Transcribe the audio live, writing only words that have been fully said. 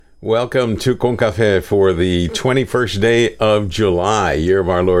Welcome to Con Café for the 21st day of July, year of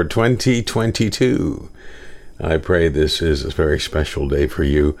our Lord 2022. I pray this is a very special day for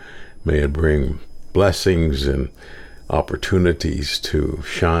you. May it bring blessings and opportunities to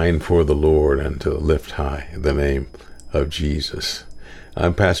shine for the Lord and to lift high the name of Jesus.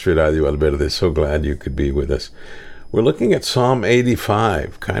 I'm Pastor Eladio Valverde. So glad you could be with us. We're looking at Psalm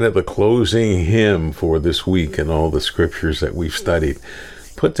 85, kind of the closing hymn for this week and all the scriptures that we've studied,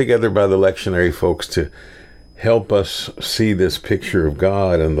 put together by the lectionary folks to help us see this picture of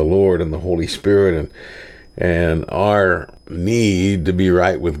God and the Lord and the Holy Spirit and our need to be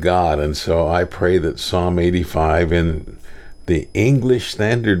right with God. And so I pray that Psalm 85 in the English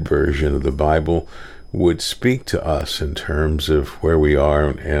Standard Version of the Bible would speak to us in terms of where we are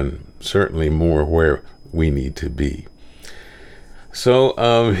and certainly more where we need to be.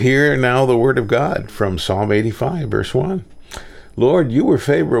 So here now the Word of God from Psalm 85, verse 1. Lord, you were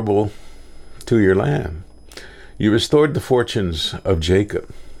favorable to your land. You restored the fortunes of Jacob.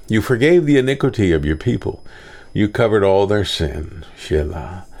 You forgave the iniquity of your people. You covered all their sin.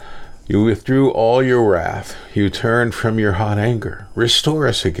 Shelah. You withdrew all your wrath. You turned from your hot anger. Restore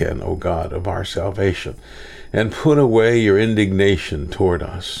us again, O God of our salvation, and put away your indignation toward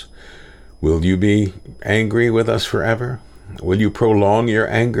us. Will you be angry with us forever? Will you prolong your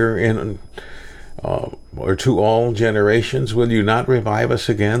anger or to all generations? Will you not revive us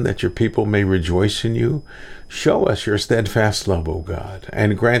again, that your people may rejoice in you? Show us your steadfast love, O God,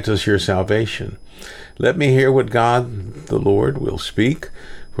 and grant us your salvation. Let me hear what God the Lord will speak,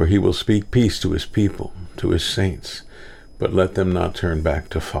 for he will speak peace to his people, to his saints, but let them not turn back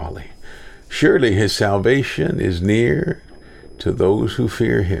to folly. Surely his salvation is near to those who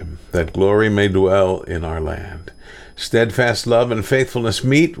fear him, that glory may dwell in our land. Steadfast love and faithfulness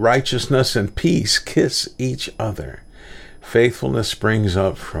meet, righteousness and peace kiss each other. Faithfulness springs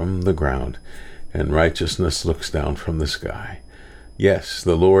up from the ground, and righteousness looks down from the sky. Yes,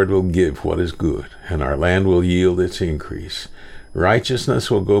 the Lord will give what is good, and our land will yield its increase.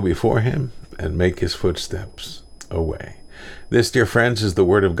 Righteousness will go before him and make his footsteps a way. This, dear friends, is the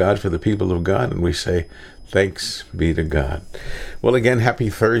word of God for the people of God, and we say, thanks be to God. Well, again, happy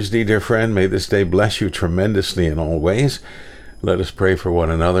Thursday, dear friend. May this day bless you tremendously in all ways. Let us pray for one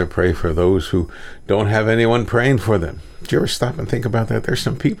another. Pray for those who don't have anyone praying for them. Do you ever stop and think about that? There's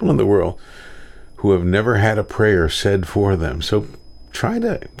some people in the world who have never had a prayer said for them. So try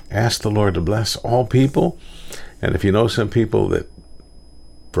to ask the Lord to bless all people. And if you know some people that,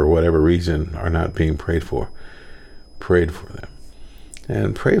 for whatever reason, are not being prayed for them.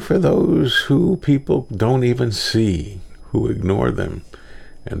 And pray for those who people don't even see, who ignore them,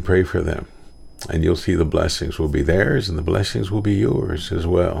 and pray for them. And you'll see the blessings will be theirs, and the blessings will be yours as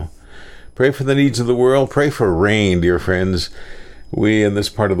well. Pray for the needs of the world. Pray for rain, dear friends. We in this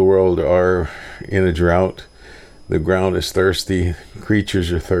part of the world are in a drought. The ground is thirsty.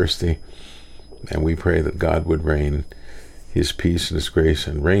 Creatures are thirsty. And we pray that God would rain his peace and his grace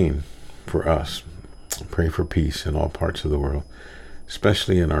and rain for us. Pray for peace in all parts of the world,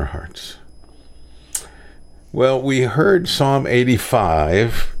 especially in our hearts. Well, we heard Psalm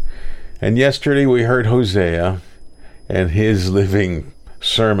 85, and yesterday we heard Hosea and his living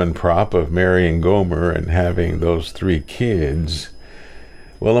sermon prop of marrying Gomer and having those 3 kids.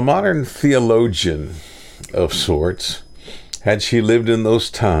 Well, a modern theologian of sorts, had she lived in those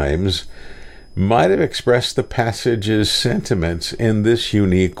times, might have expressed the passage's sentiments in this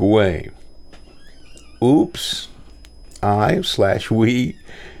unique way. Oops. We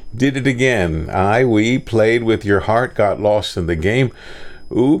did it again. We played with your heart, got lost in the game.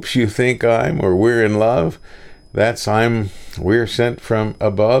 Oops, you think we're in love. We're sent from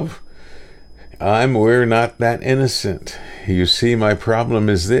above. We're not that innocent. You see, my problem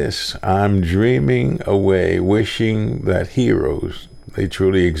is this. I'm dreaming away, wishing that heroes, they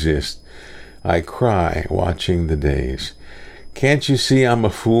truly exist. I cry watching the days. Can't you see I'm a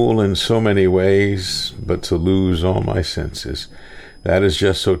fool in so many ways, but to lose all my senses? That is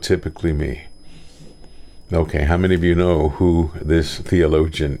just so typically me. Okay, how many of you know who this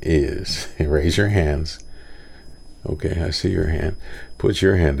theologian is? Raise your hands. Okay, I see your hand. Put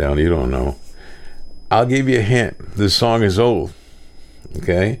your hand down. You don't know. I'll give you a hint. This song is old.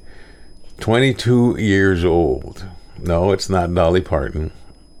 Okay? 22 years old. No, it's not Dolly Parton.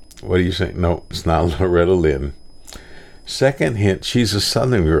 What do you say? No, it's not Loretta Lynn. Second hint, she's a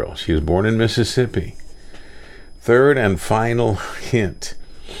Southern girl. She was born in Mississippi. Third and final hint,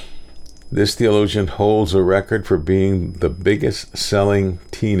 this theologian holds a record for being the biggest selling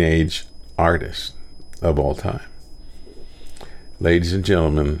teenage artist of all time. Ladies and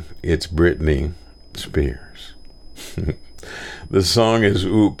gentlemen, it's Britney Spears. The song is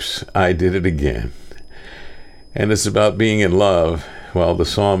Oops, I Did It Again. And it's about being in love, while the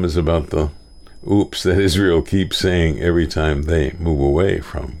psalm is about the oops that Israel keeps saying every time they move away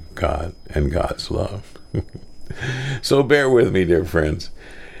from God and God's love. So bear with me, dear friends.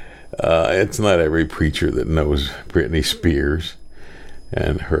 It's not every preacher that knows Britney Spears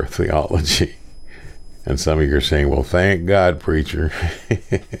and her theology. And some of you are saying, well, thank God, preacher.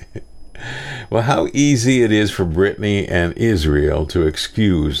 Well, how easy it is for Britney and Israel to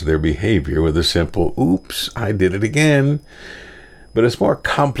excuse their behavior with a simple, oops, I did it again. But it's more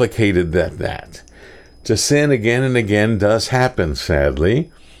complicated than that. To sin again and again does happen,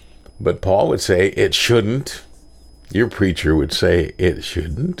 sadly. But Paul would say it shouldn't. Your preacher would say it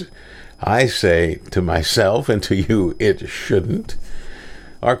shouldn't. I say to myself and to you, it shouldn't.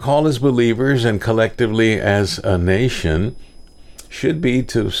 Our call as believers and collectively as a nation should be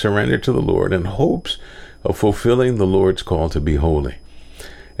to surrender to the Lord in hopes of fulfilling the Lord's call to be holy.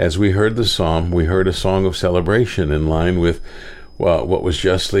 As we heard the psalm, we heard a song of celebration in line with what was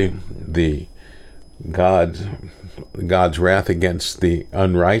justly the God's wrath against the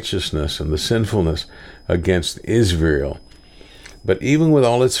unrighteousness and the sinfulness against Israel. But even with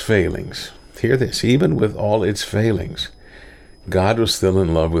all its failings, hear this, even with all its failings, God was still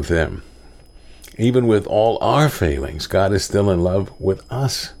in love with them. Even with all our failings, God is still in love with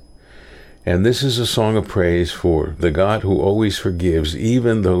us. And this is a song of praise for the God who always forgives,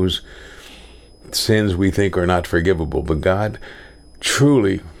 even those sins we think are not forgivable. But God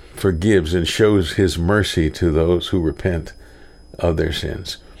truly forgives and shows his mercy to those who repent of their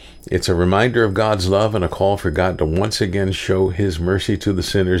sins. It's a reminder of God's love and a call for God to once again show his mercy to the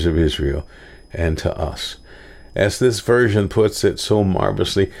sinners of Israel and to us. As this version puts it so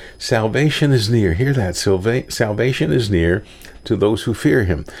marvelously, salvation is near. Hear that. Salvation is near to those who fear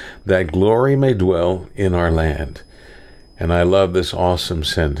him, that glory may dwell in our land. And I love this awesome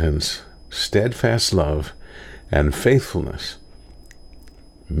sentence. Steadfast love and faithfulness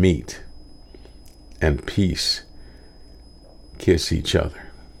meet, and peace kiss each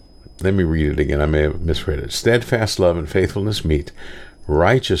other. Let me read it again. I may have misread it. Steadfast love and faithfulness meet.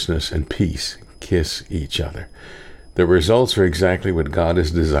 Righteousness and peace kiss each other. The results are exactly what God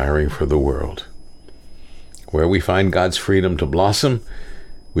is desiring for the world. Where we find God's freedom to blossom,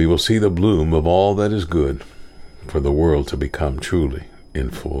 we will see the bloom of all that is good for the world to become truly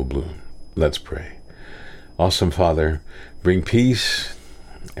in full bloom. Let's pray. Awesome Father, bring peace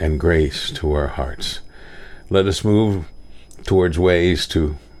and grace to our hearts. Let us move towards ways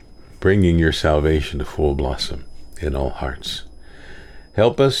to bringing your salvation to full blossom in all hearts.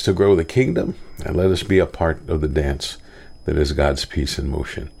 Help us to grow the kingdom, and let us be a part of the dance that is God's peace in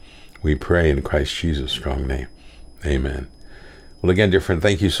motion. We pray in Christ Jesus' strong name. Amen. Well, again, dear friend,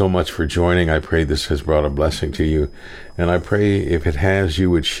 thank you so much for joining. I pray this has brought a blessing to you, and I pray if it has,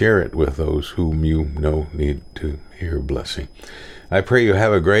 you would share it with those whom you know need to hear blessing. I pray you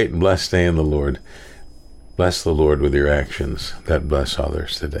have a great and blessed day in the Lord. Bless the Lord with your actions that bless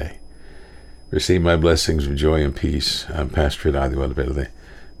others today. Receive my blessings of joy and peace. I'm Pastor Adi Valverde.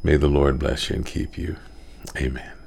 May the Lord bless you and keep you. Amen.